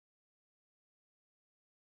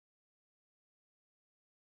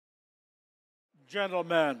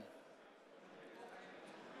Gentlemen,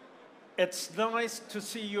 it's nice to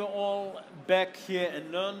see you all back here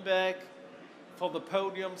in Nuremberg for the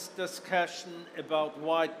Podium's discussion about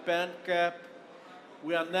wide bandgap.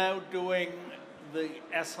 We are now doing the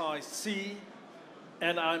SiC,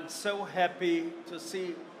 and I'm so happy to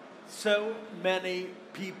see so many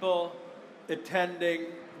people attending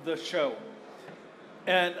the show.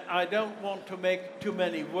 And I don't want to make too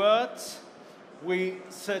many words. We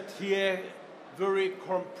sit here very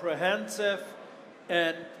comprehensive,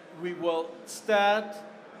 and we will start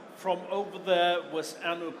from over there with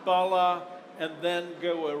Anup Bhalla and then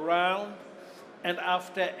go around. And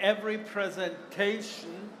after every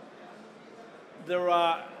presentation, there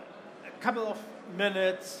are a couple of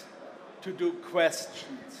minutes to do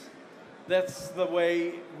questions. That's the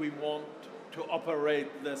way we want to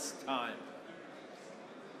operate this time.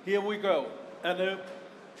 Here we go. Anup,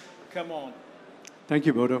 come on. Thank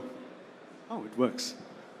you, Bodo. Oh, it works.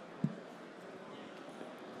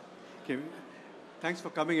 Okay. Thanks for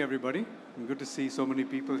coming, everybody. Good to see so many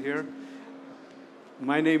people here.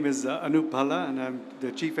 My name is Anup Bhalla, and I'm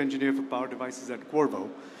the Chief Engineer for Power Devices at Qorvo.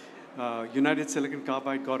 United Silicon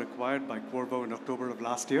Carbide got acquired by Qorvo in October of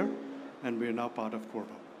last year, and we are now part of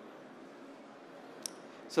Qorvo.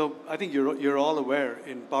 So I think you're all aware,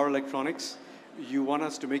 in power electronics, you want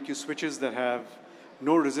us to make you switches that have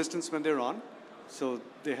no resistance when they're on. So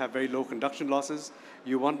they have very low conduction losses.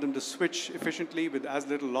 You want them to switch efficiently with as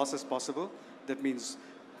little loss as possible. That means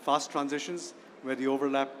fast transitions where the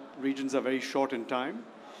overlap regions are very short in time.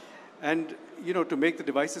 And to make the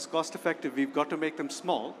devices cost effective, we've got to make them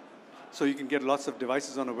small so you can get lots of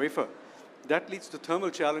devices on a wafer. That leads to thermal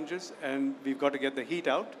challenges, and we've got to get the heat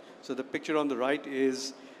out. So the picture on the right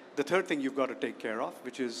is the third thing you've got to take care of,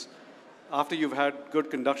 which is after you've had good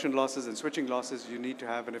conduction losses and switching losses, you need to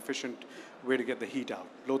have an efficient way to get the heat out,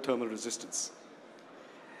 low thermal resistance.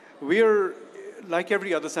 We are, like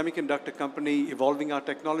every other semiconductor company, evolving our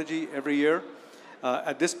technology every year.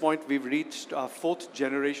 At this point, we've reached our 4th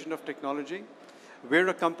generation of technology. We're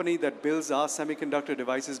a company that builds our semiconductor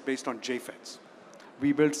devices based on JFETs.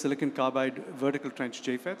 We build silicon carbide vertical trench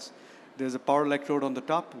JFETs. There's a power electrode on the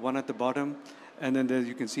top, one at the bottom, and then there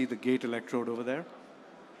you can see the gate electrode over there.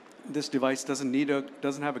 This device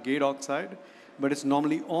doesn't have a gate oxide, but it's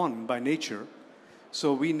normally on by nature.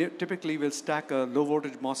 So we typically will stack a low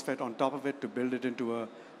voltage MOSFET on top of it to build it into a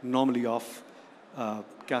normally off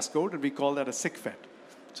cascode, and we call that a SiC FET.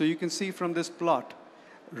 So you can see from this plot,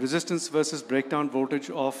 resistance versus breakdown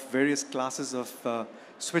voltage of various classes of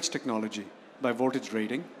switch technology by voltage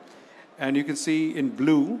rating. And you can see in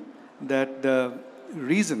blue that the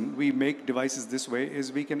reason we make devices this way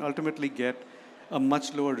is we can ultimately get a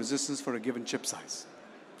much lower resistance for a given chip size.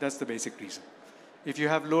 That's the basic reason. If you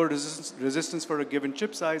have lower resistance for a given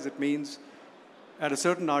chip size, it means at a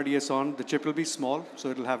certain RDS on, the chip will be small, so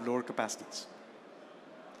it'll have lower capacitance.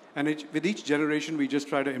 And with each generation, we just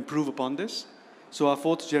try to improve upon this. So our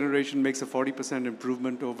 4th generation makes a 40%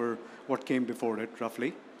 improvement over what came before it,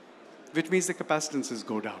 roughly, which means the capacitances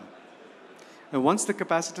go down. And once the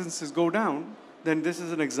capacitances go down, then this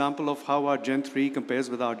is an example of how our Gen 3 compares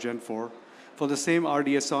with our Gen 4. For the same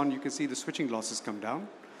RDS on, you can see the switching losses come down,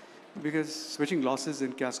 because switching losses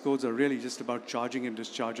in cascodes are really just about charging and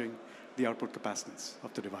discharging the output capacitance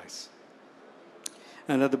of the device.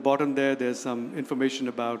 And at the bottom there, there's some information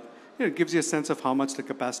about, it gives you a sense of how much the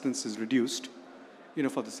capacitance is reduced,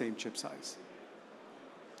 for the same chip size.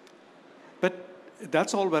 But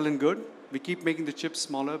that's all well and good. We keep making the chips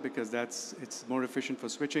smaller because it's more efficient for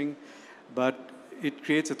switching, but it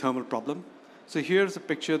creates a thermal problem. So here's a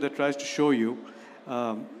picture that tries to show you,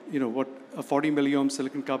 what a 40 milliohm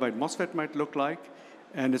silicon carbide MOSFET might look like,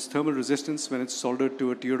 and its thermal resistance when it's soldered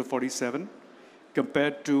to a TO-47,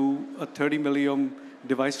 compared to a 30 milliohm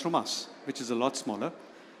device from us, which is a lot smaller.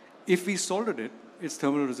 If we soldered it, its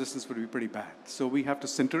thermal resistance would be pretty bad. So we have to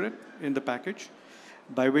sinter it in the package,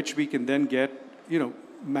 by which we can then get,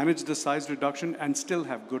 manage the size reduction and still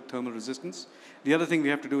have good thermal resistance. The other thing we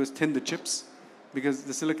have to do is thin the chips, because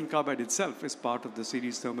the silicon carbide itself is part of the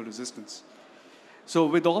series thermal resistance. So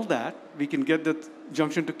with all that, we can get the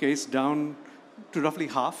junction to case down to roughly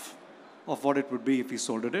half of what it would be if we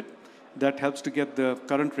soldered it. That helps to get the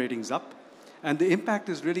current ratings up. And the impact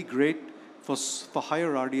is really great for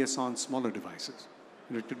higher RDS on smaller devices.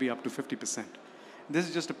 It could be up to 50%. This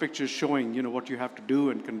is just a picture showing what you have to do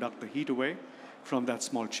and conduct the heat away from that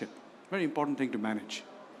small chip. Very important thing to manage.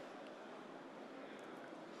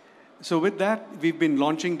 So with that, we've been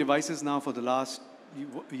launching devices now for the last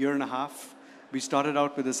year and a half. We started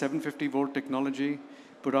out with a 750 volt technology,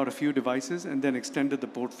 put out a few devices, and then extended the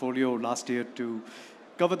portfolio last year to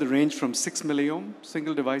cover the range from 6 milliohm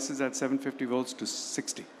single devices at 750 volts to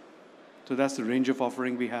 60. So that's the range of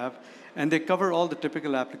offering we have. And they cover all the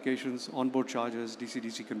typical applications, onboard chargers,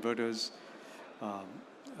 DC-DC converters,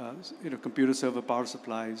 computer server power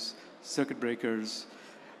supplies, circuit breakers,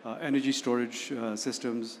 energy storage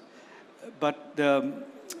systems, but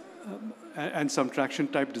and some traction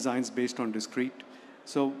type designs based on discrete.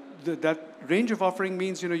 So that range of offering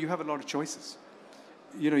means you have a lot of choices.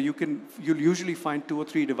 You'll usually find 2 or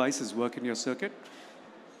 3 devices work in your circuit.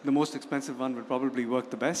 The most expensive one will probably work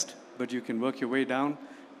the best, but you can work your way down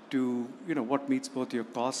to what meets both your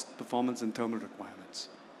cost, performance, and thermal requirements.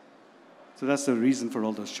 So that's the reason for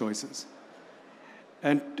all those choices.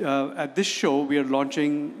 And at this show, we are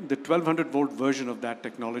launching the 1200 volt version of that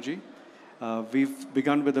technology. We've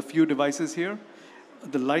begun with a few devices here.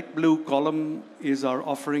 The light blue column is our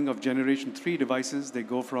offering of generation 3 devices. They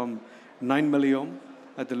go from 9 milliohm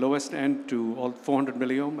at the lowest end to all 400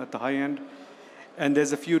 milliohm at the high end. And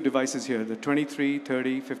there's a few devices here, the 23,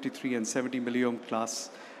 30, 53, and 70 milliohm class,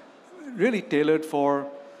 really tailored for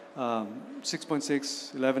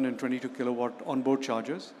 6.6, 11, and 22 kilowatt onboard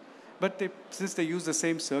chargers. But since they use the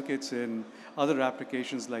same circuits in other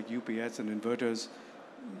applications like UPS and inverters,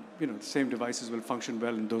 the same devices will function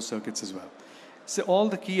well in those circuits as well. So all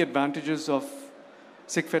the key advantages of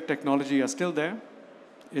SiC-FET technology are still there.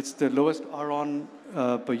 It's the lowest ROHM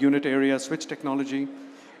per unit area switch technology.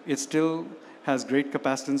 It still has great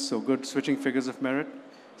capacitance, so good switching figures of merit.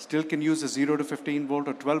 Still can use a 0 to 15 volt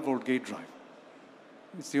or 12 volt gate drive.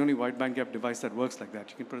 It's the only wide bandgap device that works like that.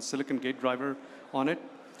 You can put a silicon gate driver on it.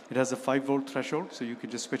 It has a 5 volt threshold, so you can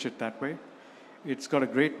just switch it that way. It's got a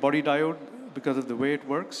great body diode because of the way it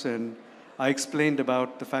works, and I explained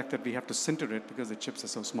about the fact that we have to sinter it because the chips are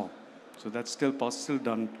so small. So that's still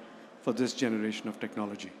done for this generation of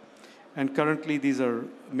technology. And currently, these are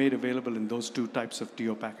made available in those 2 types of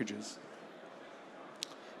TO packages.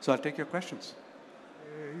 So I'll take your questions.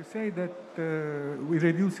 You say that we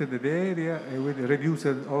reduced the area and we reduced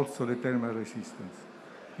also the thermal resistance.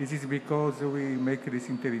 Is it because we make the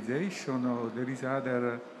sinterization, or there is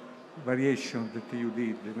other variation that you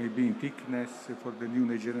did, maybe in thickness for the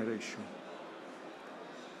new generation?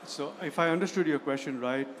 So if I understood your question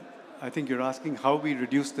right, I think you're asking how we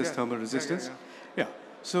reduce this thermal resistance. Yeah.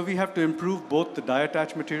 So we have to improve both the die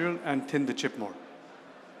attach material and thin the chip more.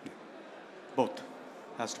 Both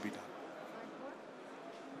has to be done.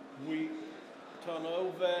 We turn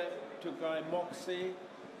over to Guy Moxey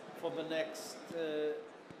for the next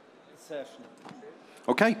session.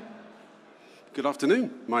 Okay. Good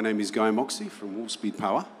afternoon. My name is Guy Moxey from Wolfspeed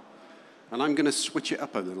Power, and I'm going to switch it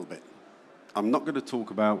up a little bit. I'm not going to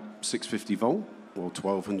talk about 650 volt or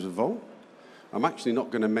 1200 volt. I'm actually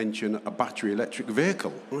not going to mention a battery electric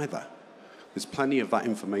vehicle either. There's plenty of that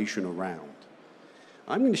information around.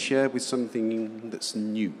 I'm going to share with something that's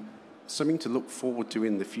new, something to look forward to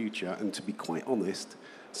in the future, and to be quite honest,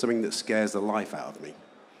 something that scares the life out of me.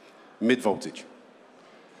 Mid-voltage.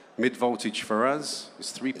 Mid-voltage for us is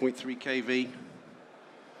 3.3 kV,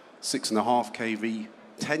 6.5 kV,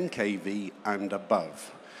 10 kV and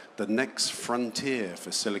above. The next frontier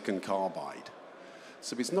for silicon carbide.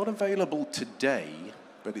 So it's not available today,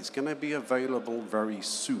 but it's going to be available very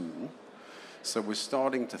soon. So we're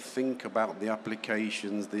starting to think about the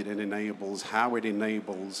applications that it enables, how it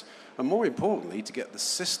enables, and more importantly, to get the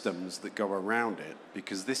systems that go around it,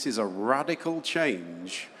 because this is a radical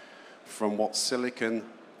change from what silicon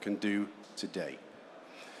can do today.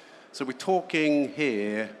 So we're talking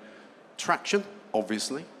here traction,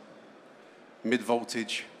 obviously,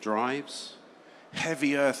 mid-voltage drives,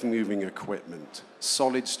 heavy earth-moving equipment,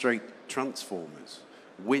 solid-state transformers,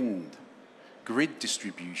 wind, grid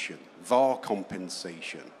distribution, VAR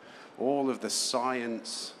compensation. All of the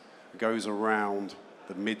science goes around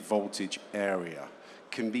the mid-voltage area,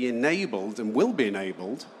 can be enabled and will be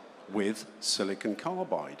enabled with silicon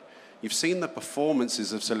carbide. You've seen the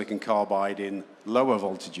performances of silicon carbide in lower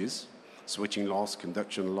voltages, switching loss,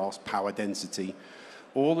 conduction loss, power density.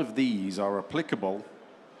 All of these are applicable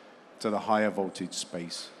to the higher voltage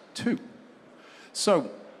space too. So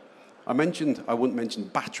I wouldn't mention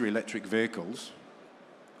battery electric vehicles.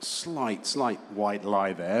 Slight white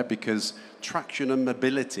lie there, because traction and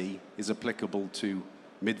mobility is applicable to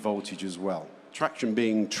mid-voltage as well. Traction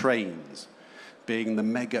being trains, being the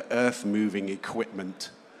mega earth-moving equipment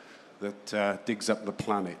that digs up the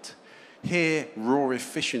planet. Here, raw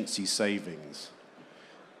efficiency savings.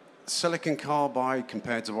 Silicon carbide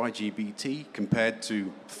compared to IGBT, compared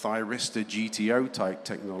to thyristor GTO type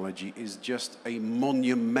technology, is just a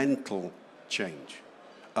monumental change,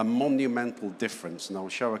 a monumental difference. And I'll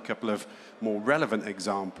show a couple of more relevant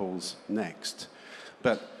examples next.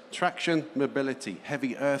 But traction, mobility,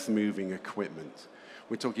 heavy earth-moving equipment,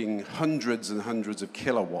 we're talking hundreds and hundreds of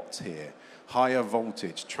kilowatts here. Higher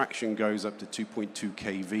voltage, traction goes up to 2.2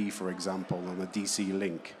 kV, for example, on a DC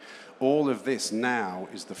link. All of this now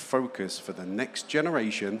is the focus for the next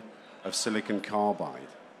generation of silicon carbide.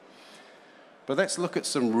 But let's look at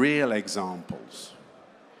some real examples.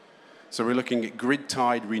 So we're looking at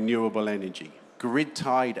grid-tied renewable energy.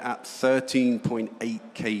 Grid-tied at 13.8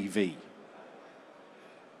 kV.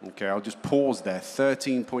 Okay, I'll just pause there,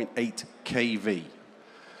 13.8 kV.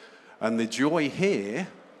 And the joy here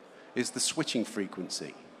is the switching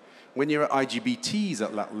frequency. When you're at IGBTs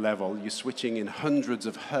at that level, you're switching in hundreds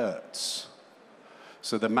of hertz.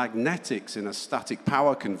 So the magnetics in a static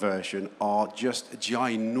power conversion are just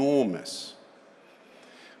ginormous.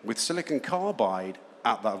 With silicon carbide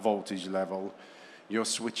at that voltage level, you're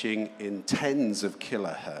switching in tens of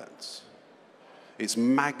kilohertz. Its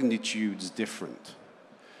magnitude's different.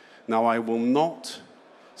 Now, I will not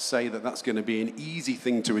say that that's going to be an easy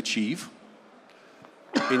thing to achieve.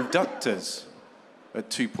 Inductors at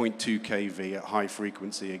 2.2 kV at high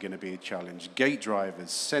frequency are going to be a challenge. Gate drivers,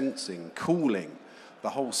 sensing, cooling, the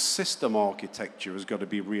whole system architecture has got to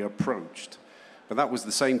be reapproached. But that was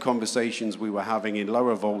the same conversations we were having in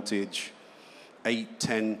lower voltage 8,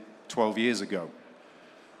 10, 12 years ago.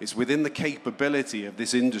 It's within the capability of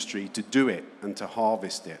this industry to do it and to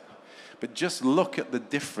harvest it. But just look at the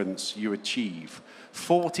difference you achieve.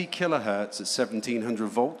 40 kilohertz at 1700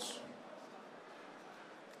 volts.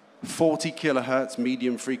 40 kilohertz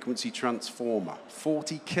medium frequency transformer.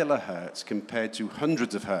 40 kilohertz compared to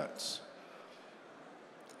hundreds of hertz.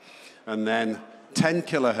 And then 10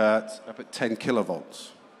 kilohertz up at 10 kilovolts.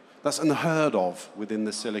 That's unheard of within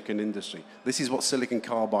the silicon industry. This is what silicon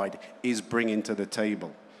carbide is bringing to the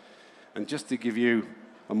table. And just to give you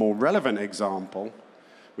a more relevant example,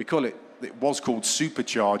 it was called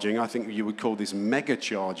supercharging. I think you would call this mega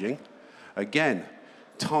charging. Again,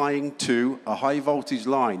 tying to a high voltage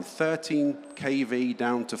line, 13 kV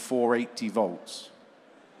down to 480 volts.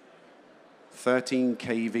 13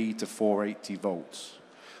 kV to 480 volts.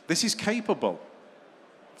 This is capable.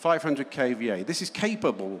 500 kVA. This is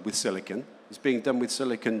capable with silicon. It's being done with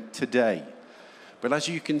silicon today. But as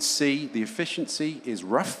you can see, the efficiency is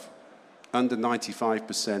rough, under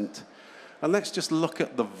 95%. And let's just look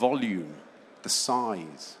at the volume, the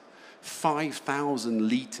size. 5,000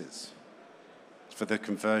 liters for the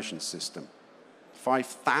conversion system.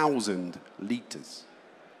 5,000 liters,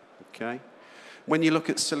 okay? When you look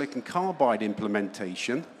at silicon carbide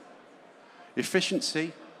implementation,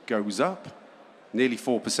 efficiency goes up, nearly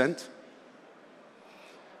 4%.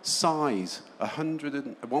 Size,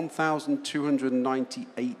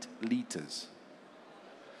 1,298 liters.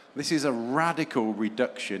 This is a radical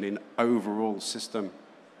reduction in overall system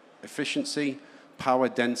efficiency, power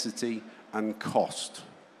density, and cost.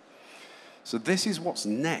 So this is what's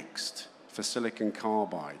next for silicon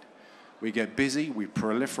carbide. We get busy, we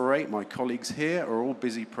proliferate. My colleagues here are all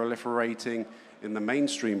busy proliferating in the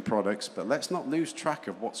mainstream products, but let's not lose track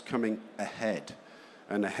of what's coming ahead.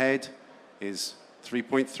 And ahead is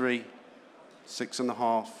 3.3,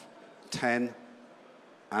 6.5, 10,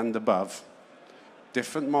 and above.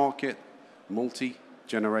 Different market,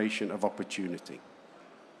 multi-generation of opportunity.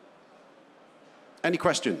 Any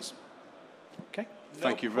questions? Okay,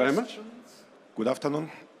 thank you very much. Good afternoon,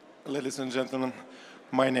 ladies and gentlemen.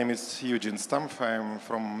 My name is Eugen Stumpf. I'm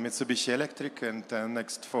from Mitsubishi Electric, and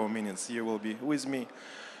next 4 minutes you will be with me.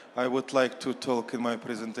 I would like to talk in my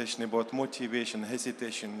presentation about motivation,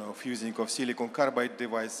 hesitation of using of silicon carbide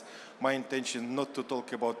device. My intention not to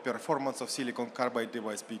talk about performance of silicon carbide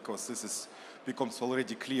device because this becomes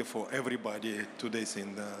already clear for everybody today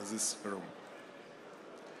in this room.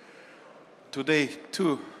 Today,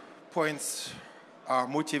 2 points are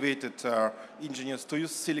motivated engineers to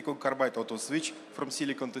use silicon carbide or to switch from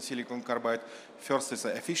silicon to silicon carbide. First is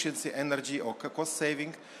efficiency, energy or cost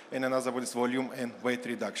saving, and another one is volume and weight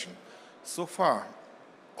reduction. So far,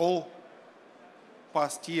 all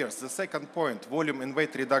past years, the second point, volume and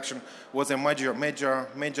weight reduction, was a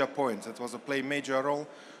major point. It was a play major role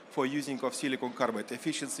for using of silicon carbide.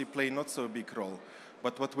 Efficiency play not so big role.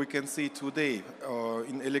 But what we can see today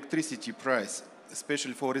in electricity price,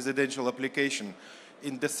 especially for residential application,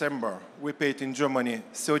 in December, we paid in Germany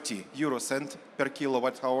 30 euro cent per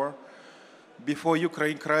kilowatt hour. Before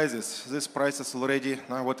Ukraine crisis, this price is already,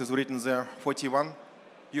 what is written there, 41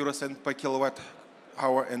 euro cent per kilowatt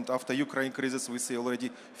hour. And after Ukraine crisis, we see already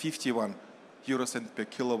 51 euro cent per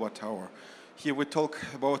kilowatt hour. Here we talk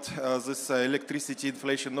about this electricity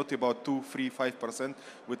inflation, not about 2, 3, 5%.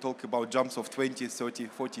 We talk about jumps of 20, 30,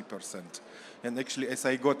 40%. And actually, as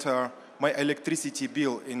I got my electricity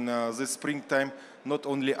bill in this springtime, not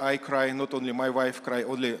only I cry, not only my wife cry,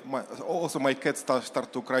 also my cats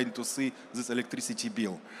start to cry to see this electricity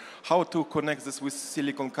bill. How to connect this with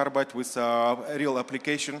silicon carbide with a real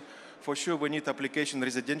application? For sure, we need application,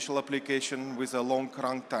 residential application with a long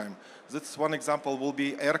run time. This one example will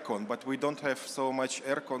be aircon, but we don't have so much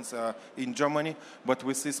aircons in Germany, but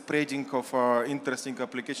we see spreading of interesting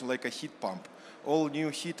application like a heat pump. All new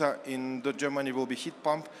heater in Germany will be heat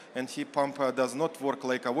pump, and heat pump does not work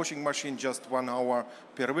like a washing machine, just 1 hour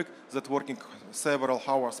per week, that working several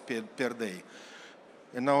hours per day.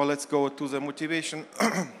 And now let's go to the motivation.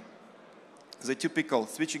 The typical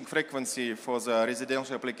switching frequency for the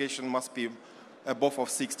residential application must be above of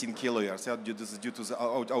 16 kilohertz, due to the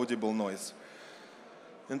audible noise.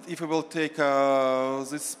 And if we will take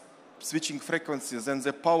this switching frequencies, then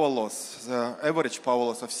the power loss, the average power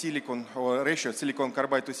loss of silicon, or ratio silicon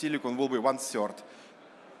carbide to silicon, will be 1/3.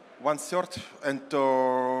 1/3, and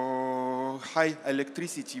high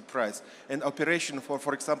electricity price. And operation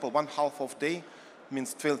for example, 1/2 of day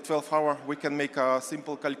means 12 hours. We can make a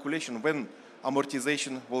simple calculation when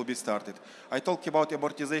amortization will be started. I talk about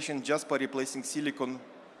amortization just by replacing silicon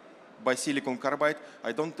by silicon carbide.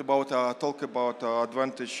 I don't talk about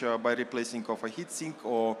advantage by replacing of a heatsink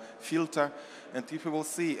or filter. And if you will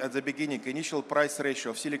see at the beginning, initial price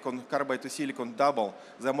ratio of silicon carbide to silicon double,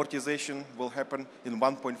 the amortization will happen in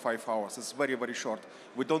 1.5 hours. It's very, very short.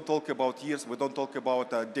 We don't talk about years, we don't talk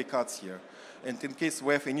about decades here. And in case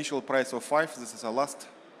we have initial price of 5, this is a last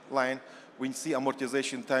line, we see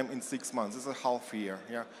amortization time in 6 months. This is a half year.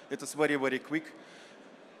 Yeah, it is very, very quick.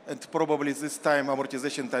 And probably this time,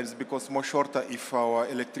 amortization time is because more shorter if our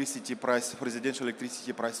electricity price, residential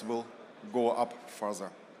electricity price will go up further.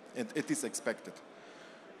 And it is expected.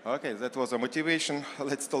 Okay, that was a motivation.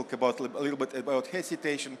 Let's talk about a little bit about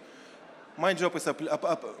hesitation. My job is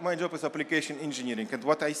application engineering. And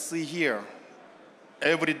what I see here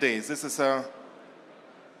every day, this is a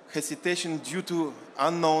hesitation due to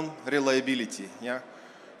unknown reliability. Yeah,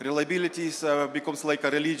 reliability becomes like a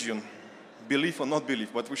religion. Belief or not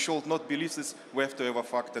belief, but we should not believe this. We have to have a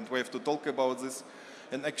fact, and we have to talk about this.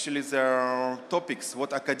 And actually, there are topics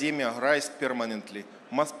what academia raised permanently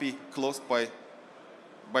must be closed by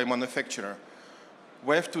manufacturer.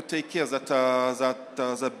 We have to take care that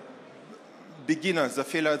the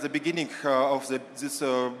failure at the beginning of this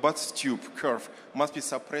bus tube curve must be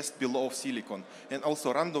suppressed below silicon, and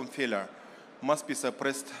also random failure must be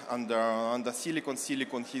suppressed under silicon.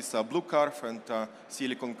 Silicon is a blue curve, and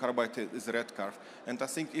silicon carbide is a red curve. And I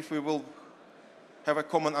think if we will have a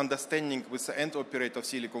common understanding with the end operator of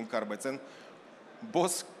silicon carbide, then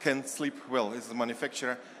both can sleep well as a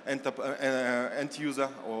manufacturer and end user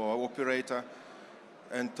or operator.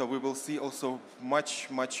 And we will see also much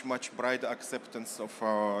brighter acceptance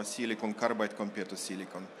of silicon carbide compared to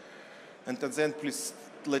silicon. And then please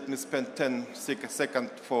let me spend 10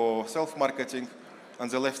 seconds for self-marketing. On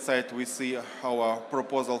the left side, we see our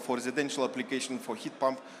proposal for residential application for heat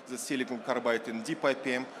pump, the silicon carbide in deep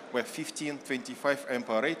IPM. We have 15, 25 amp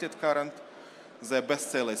rated current. The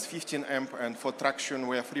best seller is 15 amp, and for traction,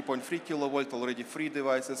 we have 3.3 kilovolt, already 3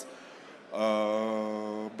 devices.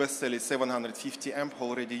 Best seller is 750 amp,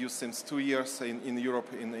 already used since 2 years in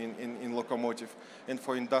Europe in locomotive. And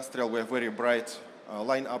for industrial, we have very bright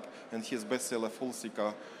lineup, and his bestseller full SiC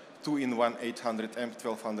 2-in-1 800 amp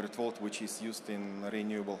 1200 volt, which is used in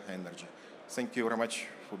renewable energy. Thank you very much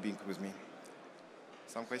for being with me.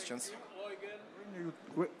 Some questions?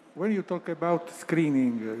 When you talk about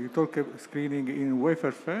screening, you talk screening in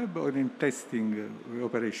wafer fab or in testing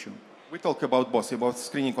operation? We talk about both, about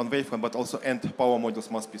screening on wafer, but also end power modules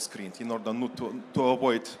must be screened in order not to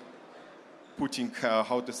avoid putting,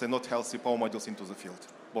 not healthy power modules into the field.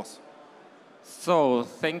 Both. So,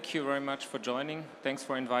 thank you very much for joining. Thanks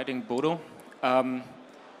for inviting Bodo.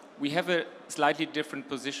 We have a slightly different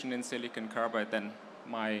position in silicon carbide than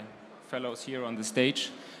my fellows here on the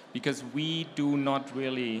stage, because we do not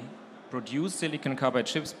really produce silicon carbide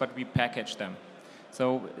chips, but we package them.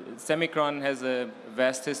 So, Semikron has a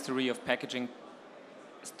vast history of packaging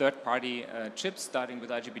third-party chips, starting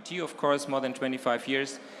with IGBT, of course, more than 25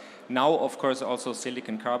 years. Now, of course, also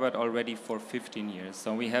silicon carbide already for 15 years.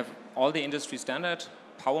 So we have all the industry standard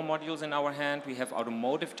power modules in our hand. We have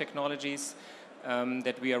automotive technologies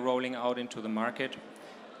that we are rolling out into the market.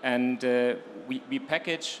 And we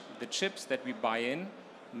package the chips that we buy in,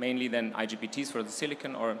 mainly then IGBTs for the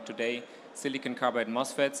silicon, or today silicon carbide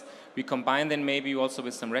MOSFETs. We combine them maybe also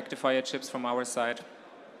with some rectifier chips from our side.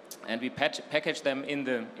 And we package them in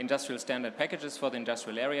the industrial standard packages for the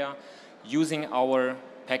industrial area using our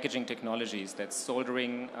packaging technologies. That's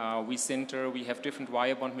soldering, we sinter, we have different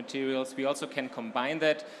wire bond materials. We also can combine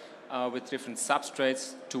that with different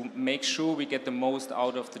substrates to make sure we get the most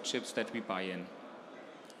out of the chips that we buy in.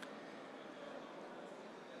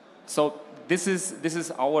 So this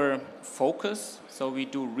is our focus. So we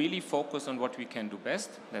do really focus on what we can do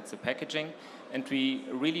best. That's the packaging. And we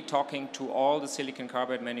really talking to all the silicon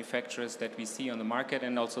carbide manufacturers that we see on the market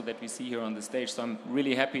and also that we see here on the stage. So I'm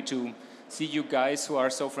really happy to see you guys who are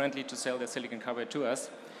so friendly to sell their silicon carbide to us.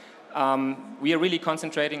 We are really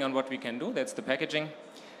concentrating on what we can do. That's the packaging.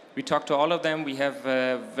 We talk to all of them. We have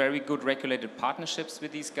very good regulated partnerships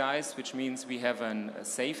with these guys, which means we have a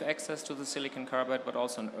safe access to the silicon carbide, but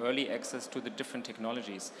also an early access to the different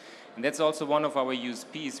technologies. And that's also one of our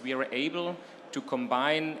USPs. We are able to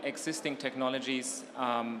combine existing technologies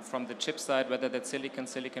from the chip side, whether that's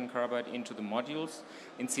silicon carbide, into the modules,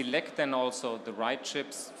 and select then also the right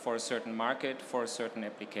chips for a certain market, for a certain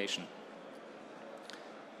application.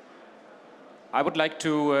 I would like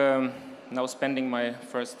to, now spending my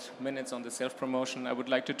first minutes on the self-promotion, I would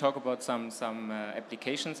like to talk about some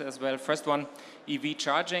applications as well. First one, EV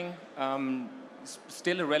charging.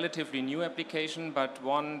 Still a relatively new application, but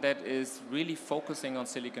one that is really focusing on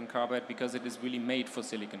silicon carbide because it is really made for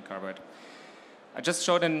silicon carbide. I just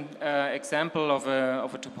showed an example of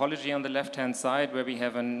a topology on the left-hand side where we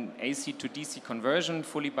have an AC to DC conversion,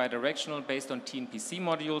 fully bidirectional, based on TNPC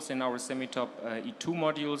modules in our Semitop E2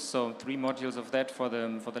 modules, so 3 modules of that for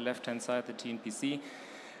the left-hand side, the TNPC.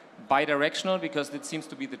 Bidirectional because it seems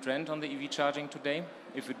to be the trend on the EV charging today.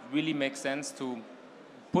 If it really makes sense to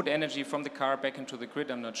put energy from the car back into the grid,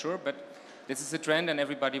 I'm not sure, but this is a trend and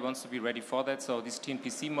everybody wants to be ready for that. So these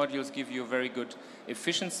TNPC modules give you a very good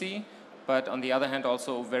efficiency, but on the other hand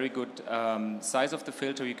also a very good size of the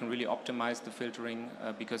filter. You can really optimize the filtering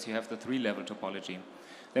because you have the 3-level topology.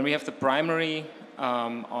 Then we have the primary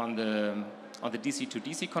on the DC to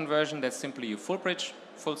DC conversion. That's simply a full bridge,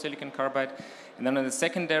 full silicon carbide. And then on the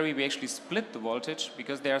secondary, we actually split the voltage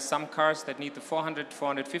because there are some cars that need the 400,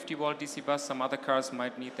 450 volt DC bus. Some other cars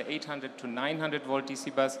might need the 800 to 900 volt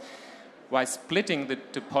DC bus. By splitting the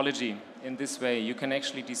topology in this way, you can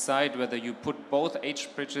actually decide whether you put both H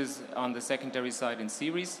bridges on the secondary side in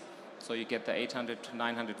series, so you get the 800 to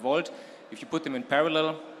 900 volt. If you put them in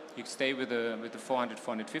parallel, you stay with the 400,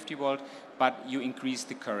 450 volt, but you increase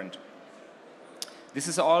the current. This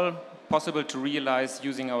is all possible to realize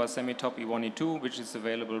using our Semitop E1, E2, which is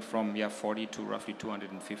available from 40 to roughly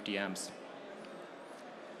 250 amps.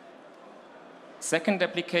 Second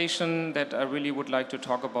application that I really would like to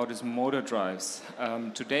talk about is motor drives.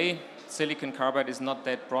 Today, silicon carbide is not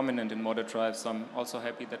that prominent in motor drives, so I'm also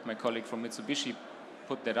happy that my colleague from Mitsubishi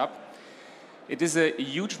put that up. It is a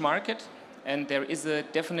huge market, and there is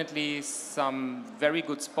definitely some very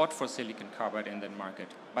good spot for silicon carbide in that market,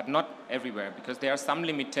 but not everywhere, because there are some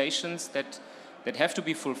limitations that have to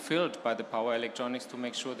be fulfilled by the power electronics to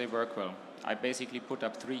make sure they work well. I basically put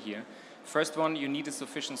up 3 here. First one, you need a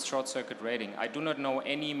sufficient short circuit rating. I do not know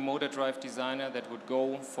any motor drive designer that would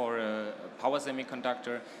go for a power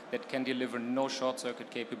semiconductor that can deliver no short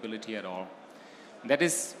circuit capability at all. That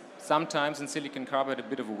is sometimes in silicon carbide a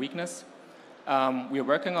bit of a weakness. We are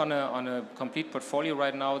working on a complete portfolio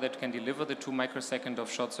right now that can deliver the 2 microsecond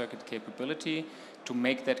of short circuit capability to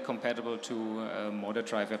make that compatible to motor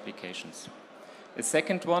drive applications. The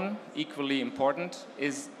second one, equally important,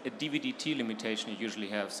 is a DVDT limitation you usually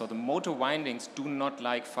have. So the motor windings do not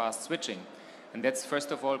like fast switching. And that's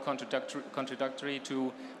first of all contradictory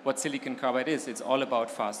to what silicon carbide is. It's all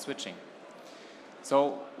about fast switching.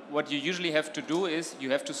 So what you usually have to do is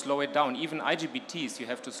you have to slow it down. Even IGBTs you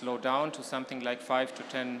have to slow down to something like 5 to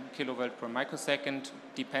 10 kilovolt per microsecond,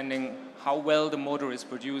 depending how well the motor is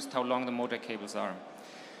produced, how long the motor cables are.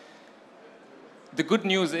 The good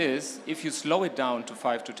news is, if you slow it down to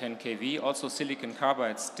 5 to 10 kV, also silicon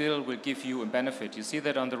carbide still will give you a benefit. You see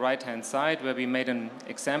that on the right-hand side, where we made an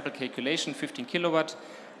example calculation, 15 kilowatt,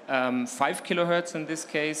 5 kilohertz in this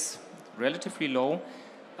case, relatively low,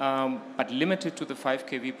 but limited to the 5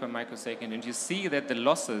 kV per microsecond. And you see that the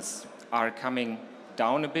losses are coming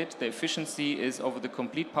down a bit. The efficiency is over the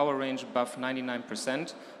complete power range above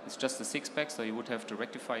 99%. It's just a 6-pack, so you would have to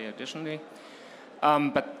rectify additionally.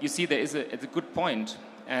 But you see there is a good point,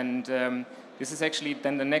 and this is actually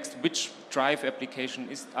then the next, which drive application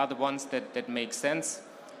are the ones that make sense.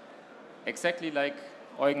 Exactly like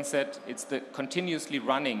Eugen said, it's the continuously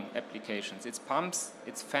running applications. It's pumps,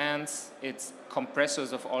 it's fans, it's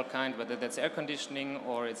compressors of all kinds, whether that's air conditioning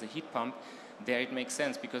or it's a heat pump. There it makes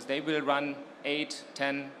sense because they will run 8,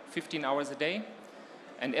 10, 15 hours a day.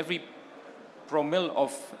 And every promille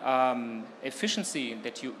of efficiency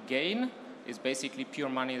that you gain is basically pure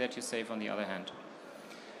money that you save on the other hand.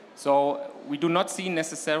 So we do not see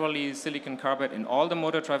necessarily silicon carbide in all the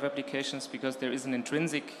motor drive applications because there is an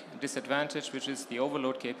intrinsic disadvantage, which is the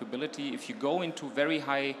overload capability. If you go into very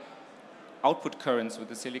high output currents with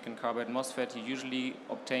the silicon carbide MOSFET, you usually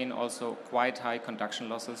obtain also quite high conduction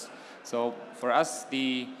losses. So for us,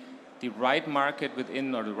 the right market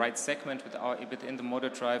within, or the right segment within the motor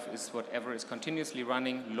drive is whatever is continuously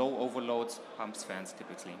running, low overloads, pumps, fans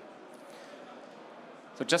typically.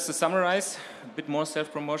 So just to summarize, a bit more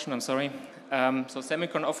self-promotion, I'm sorry. So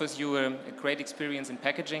Semikron offers you a great experience in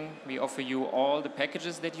packaging. We offer you all the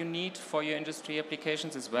packages that you need for your industry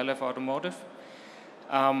applications as well as automotive.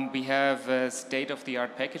 We have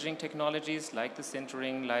state-of-the-art packaging technologies like the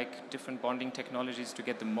sintering, like different bonding technologies to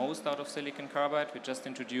get the most out of silicon carbide. We just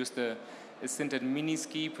introduced a sintered mini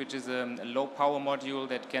skip, which is a low power module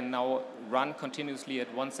that can now run continuously at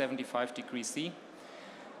 175 degrees C.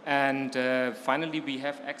 And finally, we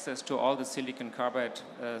have access to all the silicon carbide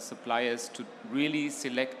suppliers to really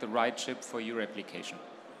select the right chip for your application.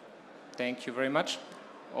 Thank you very much.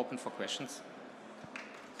 Open for questions.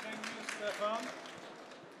 Thank you, Stefan.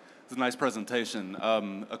 It's a nice presentation.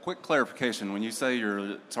 A quick clarification, when you say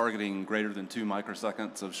you're targeting greater than 2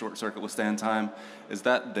 microseconds of short circuit withstand time, is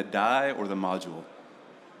that the die or the module?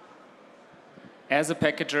 As a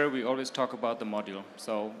packager, we always talk about the module.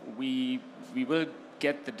 So we will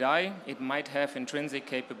get the die. It might have intrinsic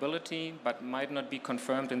capability, but might not be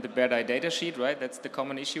confirmed in the bare die data sheet, right? That's the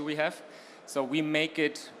common issue we have. So we make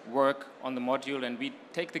it work on the module, and we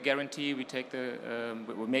take the guarantee, we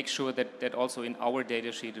make sure that also in our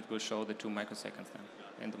data sheet it will show the 2 microseconds then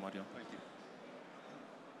in the module. Thank you.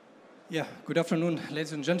 Yeah, good afternoon,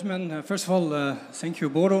 ladies and gentlemen. First of all, thank you,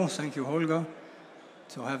 Bodo, thank you, Holger,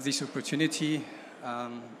 to have this opportunity.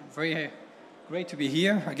 Very great to be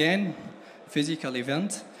here again, physical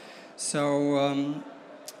event. So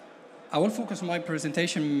I will focus my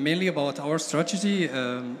presentation mainly about our strategy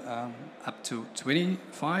up to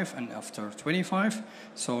 25 and after 25,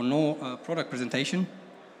 so no product presentation.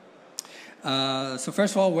 So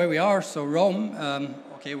first of all, where we are, so ROHM,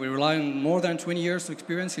 okay, we rely on more than 20 years of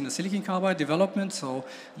experience in the silicon carbide development, so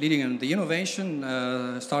leading in the innovation,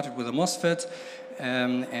 started with the MOSFET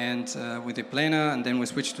and with the planar, and then we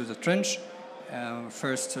switched to the trench.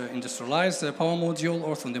 First industrialized power module,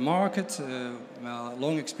 also on the market,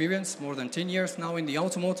 long experience, more than 10 years now in the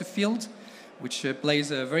automotive field, which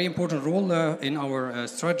plays a very important role in our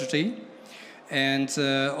strategy. And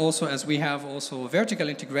also as we have also vertical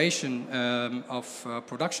integration of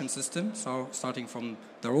production system, so starting from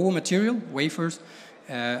the raw material, wafers,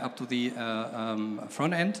 up to the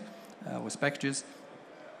front end with packages.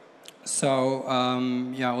 So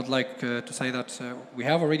yeah, I would like to say that we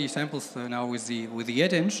have already samples now with the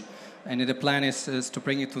 8-inch, and the plan is to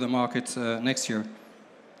bring it to the market next year.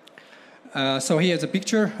 So here's a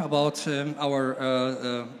picture about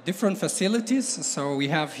our different facilities. So we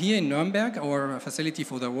have here in Nuremberg our facility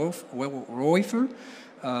for the wafer,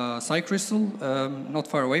 SiC crystal, not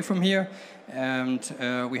far away from here, and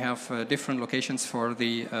we have different locations for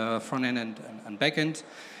the front end and back end.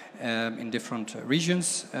 In different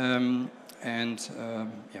regions, yeah.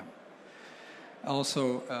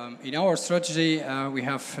 Also, in our strategy, we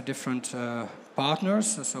have different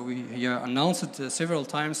partners. So we here announced it several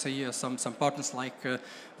times. Here some partners like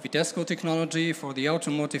Vitesco technology for the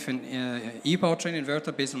automotive and e-powertrain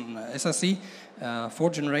inverter based on SiC,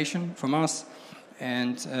 4th generation from us,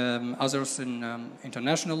 and others in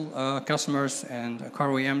international customers and car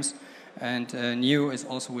OEMs, and new is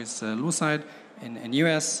also with Lucide in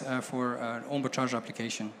US for onboard charger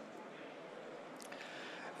application.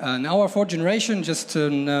 Now our 4th generation, just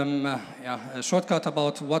a shortcut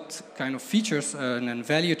about what kind of features and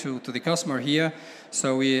value to the customer here.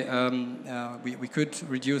 So we could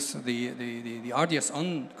reduce the RDS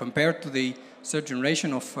on compared to the 3rd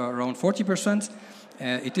generation of around 40%.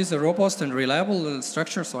 It is a robust and reliable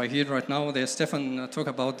structure. So I hear right now that Stefan talk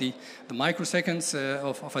about the microseconds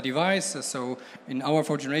of a device. So in our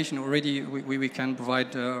 4th generation already we can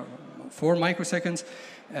provide 4 microseconds.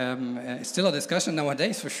 It's still a discussion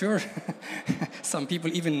nowadays for sure. Some people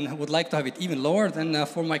even would like to have it even lower than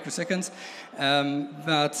 4 microseconds.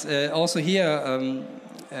 But also here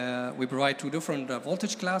we provide 2 different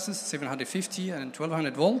voltage classes, 750 and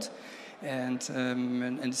 1200 volt. And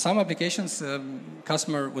in some applications,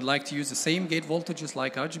 customer would like to use the same gate voltages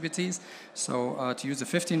like IGBTs. So to use the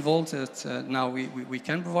 15 volt, now we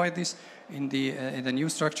can provide this in the new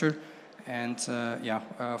structure. And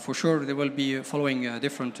yeah, for sure there will be following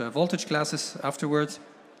different voltage classes afterwards.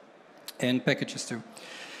 and packages too.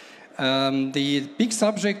 The big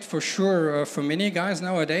subject for sure for many guys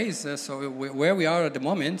nowadays, so where we are at the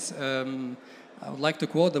moment, I would like to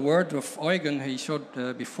quote the word of Eugen he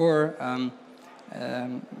showed before.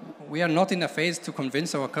 We are not in a phase to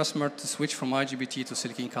convince our customer to switch from IGBT to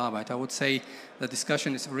silicon carbide. I would say the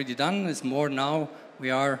discussion is already done. It's more now we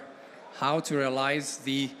are how to realize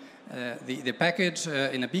the package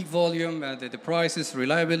in a big volume, the prices,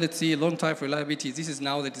 reliability, long-time reliability. This is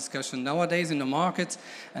now the discussion nowadays in the market,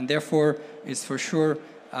 and therefore it's for sure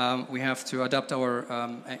we have to adapt our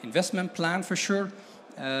investment plan for sure.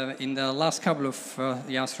 In the last couple of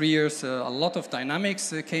 3 years, a lot of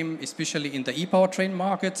dynamics came, especially in the e-powertrain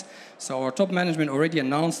market. So our top management already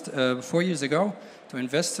announced 4 years ago to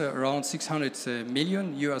invest around $600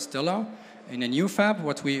 million in a new fab.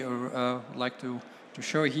 What we like to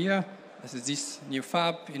show here, this is this new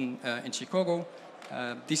fab in Chicago.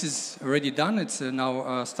 This is already done. It's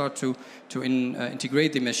now start to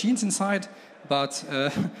integrate the machines inside. But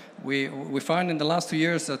we find in the last 2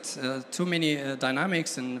 years that too many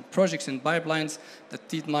dynamics and projects and pipelines that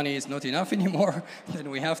this money is not enough anymore.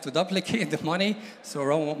 Then we have to duplicate the money, so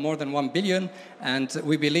around more than 1 billion. And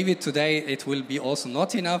we believe it today, it will be also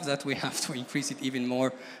not enough, that we have to increase it even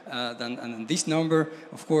more than this number.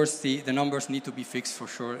 Of course, the numbers need to be fixed for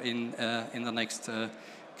sure in the next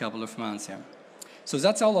couple of months. Yeah. So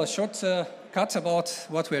that's all a short cut about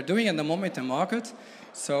what we're doing at the moment in the market.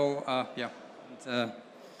 So yeah.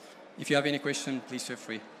 If you have any question, please feel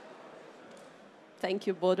free. Thank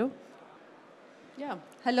you, Bodo. Yeah,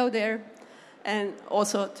 hello there, and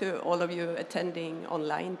also to all of you attending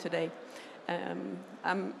online today.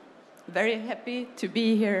 I'm very happy to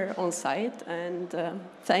be here on site, and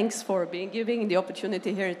thanks for giving the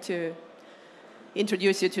opportunity here to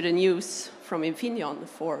introduce you to the news from Infineon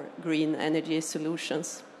for green energy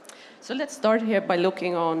solutions. So let's start here by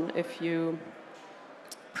looking on a few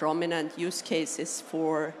prominent use cases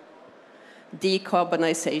for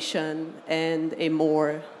decarbonization and a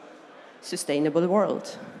more sustainable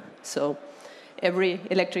world. So every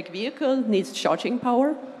electric vehicle needs charging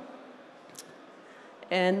power,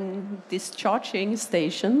 and this charging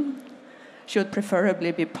station should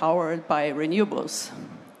preferably be powered by renewables.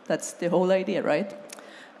 That's the whole idea, right?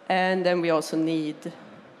 And then we also need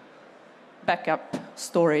backup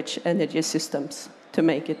storage energy systems to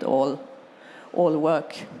make it all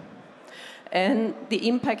work. And the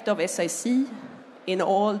impact of SiC in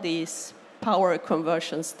all these power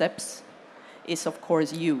conversion steps is of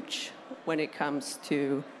course huge when it comes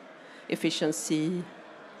to efficiency,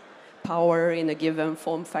 power in a given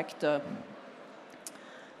form factor,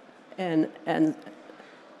 and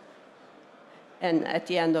at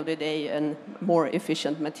the end of the day, a more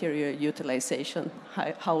efficient material utilization,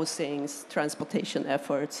 housings, transportation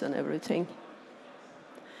efforts, and everything.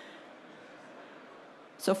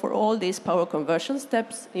 So for all these power conversion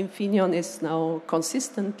steps, Infineon is now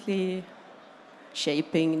consistently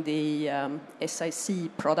shaping the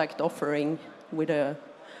SiC product offering with a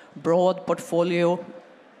broad portfolio,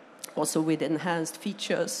 also with enhanced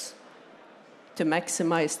features to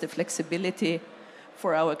maximize the flexibility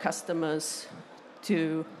for our customers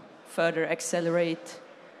to further accelerate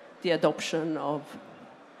the adoption of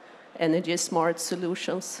energy smart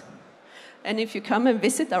solutions. And if you come and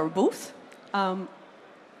visit our booth,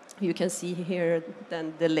 you can see here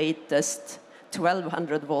then the latest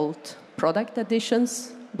 1200 volt product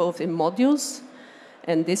additions, both in modules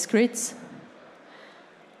and discretes.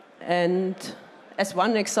 And as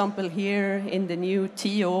one example here in the new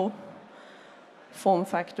TO form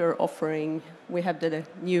factor offering, we have the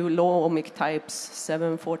new low ohmic types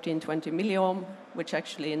 7, 14, 20 milliohm, which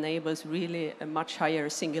actually enables really a much higher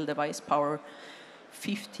single device power.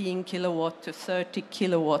 15 kilowatt to 30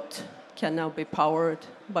 kilowatt can now be powered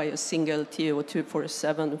by a single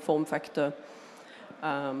TO247 form factor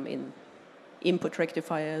in input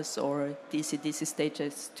rectifiers or DC-DC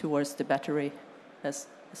stages towards the battery, as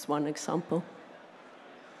one example.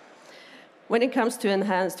 When it comes to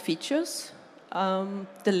enhanced features,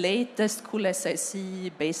 the latest cool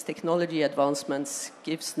SiC-based technology advancements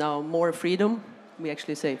gives now more freedom. We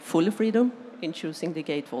actually say full freedom in choosing the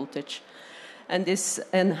gate voltage. And this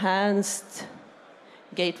enhanced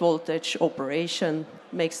gate voltage operation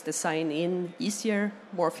makes the sign-in easier,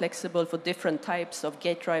 more flexible for different types of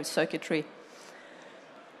gate drive circuitry,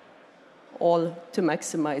 all to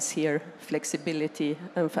maximize here flexibility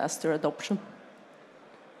and faster adoption.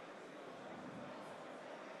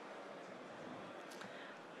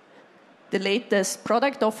 The latest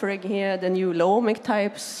product offering here, the new low ohmic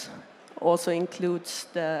types, also includes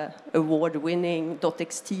the award-winning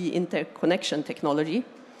 .xt interconnection technology.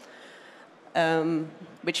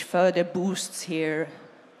 which further boosts here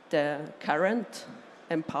the current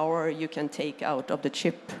and power you can take out of the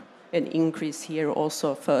chip and increase here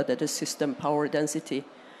also further the system power density.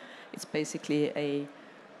 It's basically a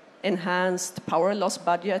enhanced power loss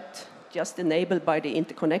budget just enabled by the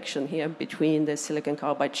interconnection here between the silicon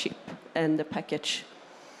carbide chip and the package.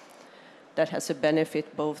 That has a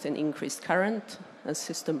benefit both in increased current and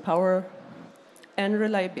system power and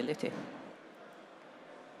reliability.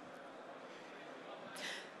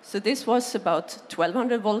 So this was about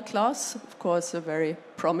 1200 volt class, of course a very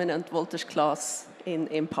prominent voltage class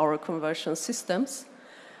in power conversion systems.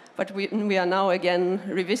 But we are now again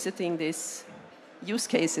revisiting these use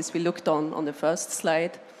cases we looked on the first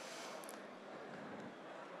slide.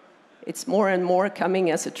 It's more and more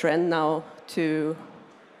coming as a trend now to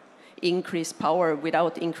increase power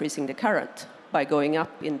without increasing the current by going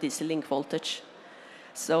up in DC link voltage.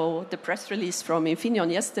 So the press release from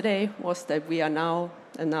Infineon yesterday was that we are now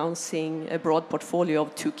announcing a broad portfolio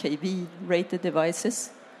of 2 kV rated devices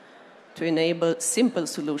to enable simple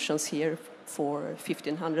solutions here for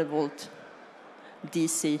 1500 volt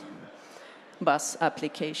DC bus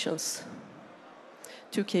applications.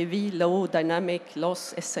 2 kV low dynamic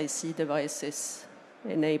loss SiC devices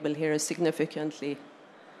enable here a significantly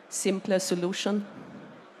simpler solution.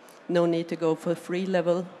 No need to go for free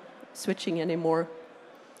level switching anymore.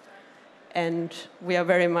 And we are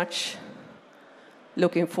very much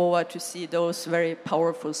looking forward to see those very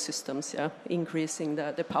powerful systems, increasing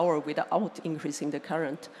the power without increasing the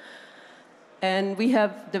current. And we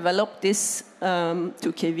have developed this 2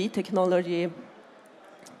 kV technology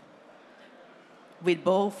with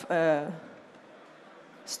both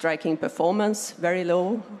striking performance, very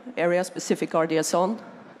low area-specific RDS(on),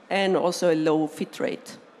 and also a low fit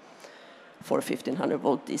rate for 1500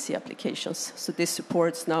 volt DC applications. So this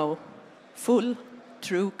supports now full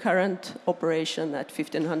true current operation at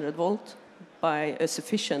 1500 volt by a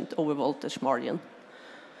sufficient overvoltage margin.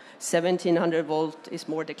 1700 volt is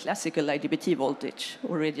more the classical IGBT voltage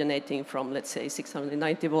originating from, let's say,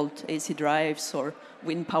 690 volt AC drives or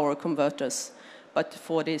wind power converters. But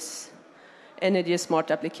for this energy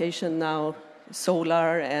smart application now,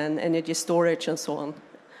 solar and energy storage and so on,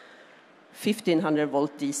 1500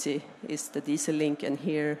 volt DC is the DC link, and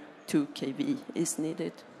here 2 kV is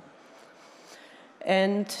needed.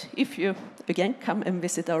 And if you, again, come and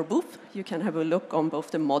visit our booth, you can have a look on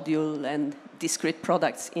both the module and discrete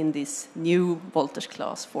products in this new voltage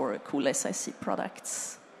class for cool SiC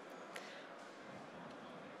products.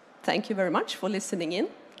 Thank you very much for listening in.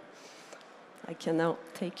 I can now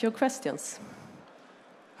take your questions.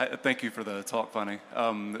 Thank you for the talk, Fanny.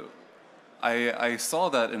 I saw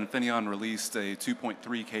that Infineon released a 2.3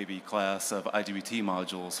 kV class of IGBT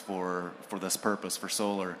modules for this purpose, for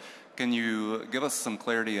solar. Can you give us some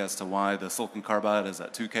clarity as to why the silicon carbide is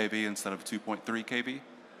at 2 kV instead of 2.3 kV?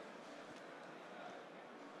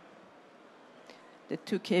 The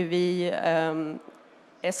 2 kV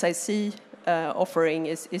SiC offering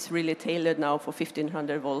is really tailored now for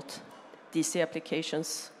 1500 volt DC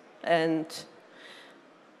applications. And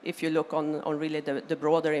if you look on really the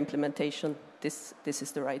broader implementation, this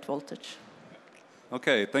is the right voltage.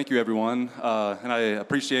 Okay, thank you everyone. And I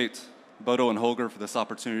appreciate Bodo and Holger for this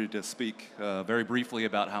opportunity to speak very briefly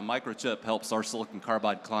about how Microchip helps our silicon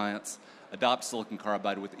carbide clients adopt silicon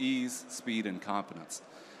carbide with ease, speed, and confidence.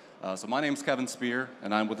 So my name is Kevin Speer,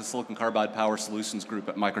 and I'm with the Silicon Carbide Power Solutions Group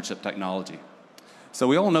at Microchip Technology. So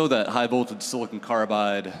we all know that high voltage silicon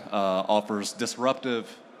carbide offers disruptive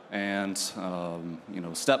and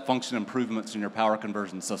step function improvements in your power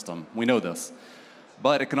conversion system. We know this.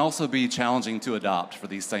 But it can also be challenging to adopt for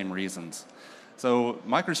these same reasons. So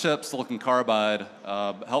Microchip silicon carbide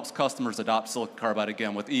helps customers adopt silicon carbide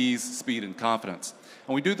again with ease, speed, and confidence.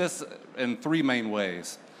 And we do this in 3 main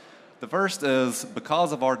ways. The first is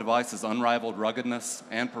because of our device's unrivaled ruggedness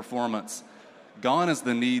and performance, gone is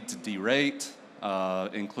the need to derate,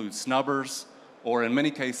 include snubbers, or in many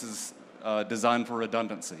cases, designed for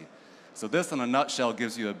redundancy. So this, in a nutshell,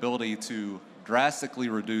 gives you the ability to drastically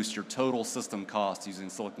reduce your total system cost using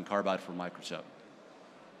silicon carbide for Microchip.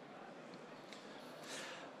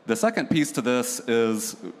 The second piece to this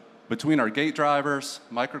is between our gate drivers,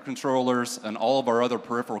 microcontrollers, and all of our other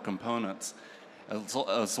peripheral components,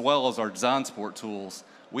 as well as our design support tools,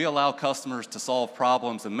 we allow customers to solve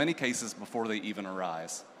problems in many cases before they even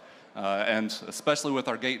arise. And especially with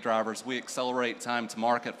our gate drivers, we accelerate time to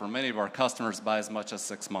market for many of our customers by as much as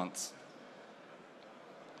 6 months.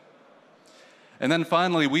 And then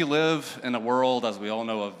finally, we live in a world, as we all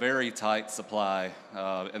know, of very tight supply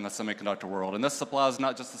in the semiconductor world. And this supply is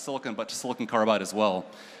not just the silicon, but to silicon carbide as well.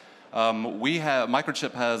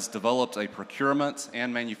 Microchip has developed a procurement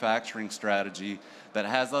and manufacturing strategy that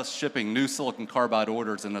has us shipping new silicon carbide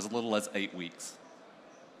orders in as little as 8 weeks.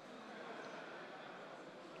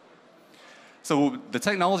 So the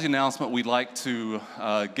technology announcement we'd like to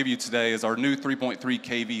give you today is our new 3.3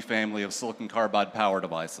 kV family of silicon carbide power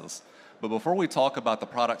devices. But before we talk about the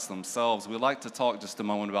products themselves, we'd like to talk just a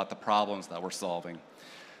moment about the problems that we're solving.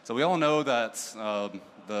 So we all know that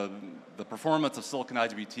the performance of silicon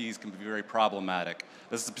IGBTs can be very problematic.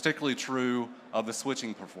 This is particularly true of the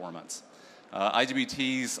switching performance.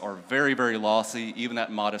 IGBTs are very, very lossy, even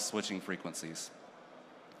at modest switching frequencies.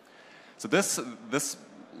 So this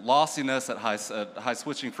lossiness at high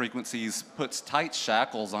switching frequencies puts tight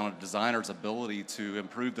shackles on a designer's ability to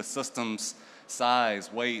improve the system's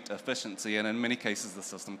size, weight, efficiency, and in many cases the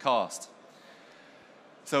system cost.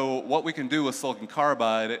 So what we can do with silicon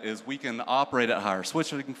carbide is we can operate at higher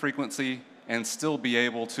switching frequency and still be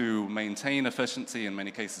able to maintain efficiency, in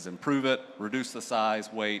many cases improve it, reduce the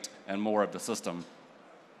size, weight, and more of the system.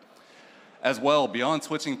 As well, beyond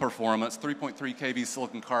switching performance, 3.3 kV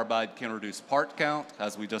silicon carbide can reduce part count,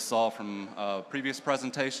 as we just saw from previous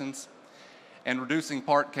presentations. And reducing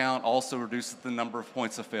part count also reduces the number of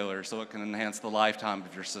points of failure, so it can enhance the lifetime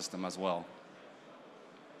of your system as well.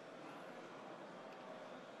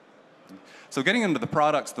 So getting into the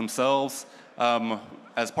products themselves,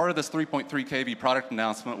 as part of this 3.3 kV product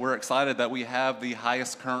announcement, we're excited that we have the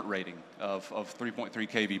highest current rating of 3.3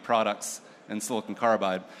 kV products in silicon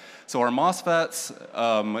carbide. So our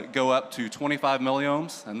MOSFETs go up to 25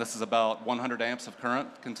 milliohms, and this is about 100 amps of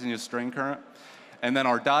current, continuous strain current. And then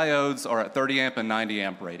our diodes are at 30 amp and 90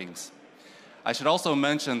 amp ratings. I should also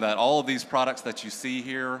mention that all of these products that you see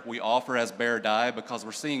here, we offer as bare die because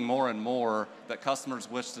we're seeing more and more that customers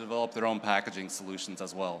wish to develop their own packaging solutions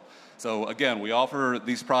as well. So again, we offer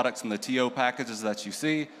these products in the TO packages that you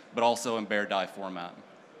see, but also in bare die format.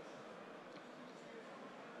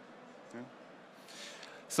 Okay.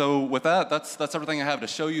 So with that, that's everything I have to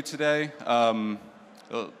show you today.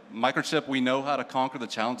 Microchip, we know how to conquer the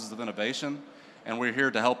challenges of innovation, and we're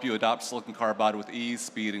here to help you adopt silicon carbide with ease,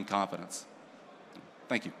 speed, and confidence.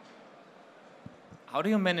 Thank you. How do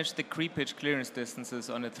you manage the creepage clearance distances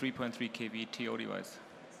on a 3.3 kV TO device?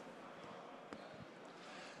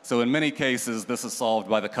 So in many cases, this is solved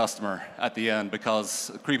by the customer at the end,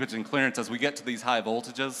 because creepage and clearance, as we get to these high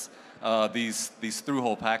voltages, these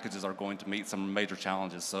through-hole packages are going to meet some major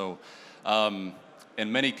challenges. So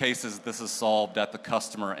in many cases, this is solved at the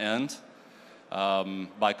customer end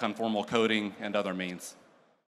by conformal coating and other means.